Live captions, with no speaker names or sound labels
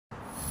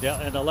Yeah,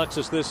 and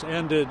Alexis, this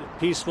ended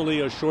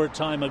peacefully a short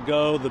time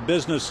ago. The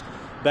business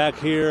back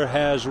here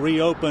has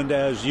reopened,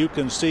 as you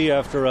can see,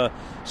 after a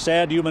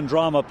sad human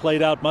drama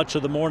played out much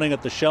of the morning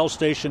at the Shell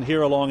station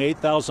here along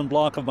 8000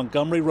 block of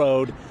Montgomery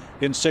Road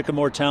in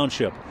Sycamore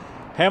Township.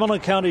 Hamilton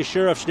County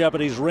Sheriff's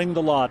deputies ringed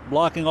the lot,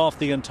 blocking off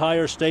the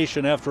entire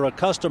station after a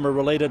customer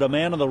related a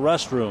man in the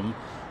restroom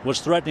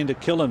was threatening to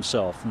kill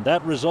himself. And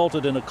that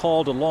resulted in a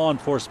call to law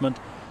enforcement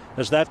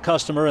as that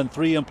customer and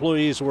 3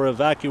 employees were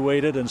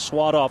evacuated and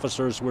SWAT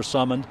officers were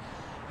summoned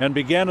and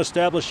began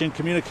establishing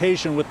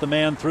communication with the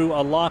man through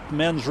a locked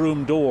men's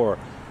room door.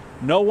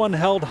 No one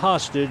held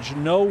hostage,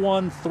 no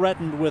one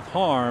threatened with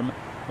harm,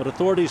 but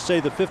authorities say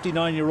the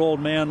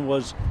 59-year-old man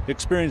was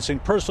experiencing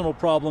personal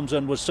problems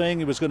and was saying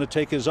he was going to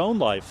take his own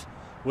life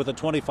with a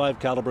 .25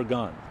 caliber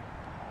gun.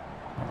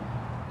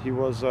 He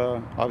was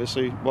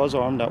obviously was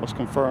armed. That was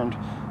confirmed,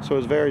 so it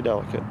was very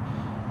delicate.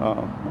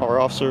 Our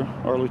officer,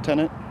 our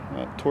lieutenant,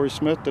 Tory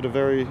Smith, did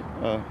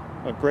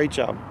a great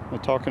job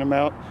of talking him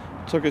out.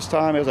 Took his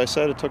time. As I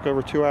said, it took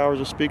over 2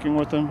 hours of speaking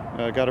with him.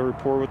 Got a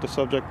rapport with the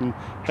subject and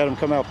had him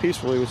come out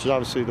peacefully, which is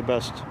obviously the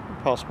best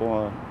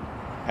possible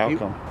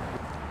outcome.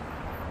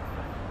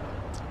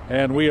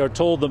 And we are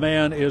told the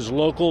man is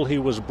local. He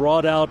was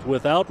brought out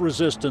without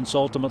resistance,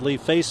 ultimately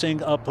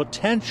facing a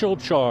potential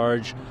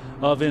charge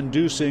of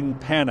inducing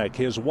panic.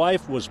 His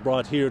wife was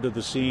brought here to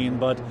the scene,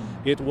 but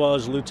it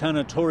was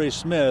Lieutenant Tory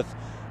Smith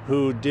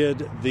who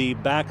did the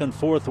back and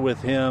forth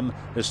with him,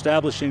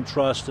 establishing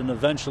trust and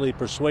eventually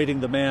persuading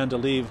the man to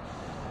leave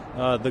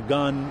the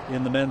gun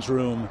in the men's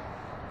room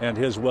and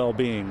his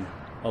well-being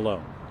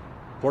alone.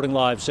 Reporting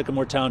live,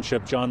 Sycamore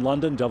Township, John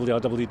London,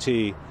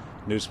 WLWT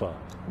News 5.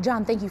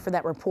 John, thank you for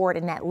that report.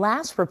 In that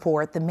last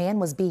report, the man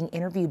was being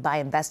interviewed by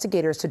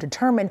investigators to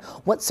determine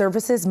what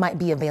services might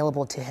be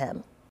available to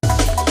him.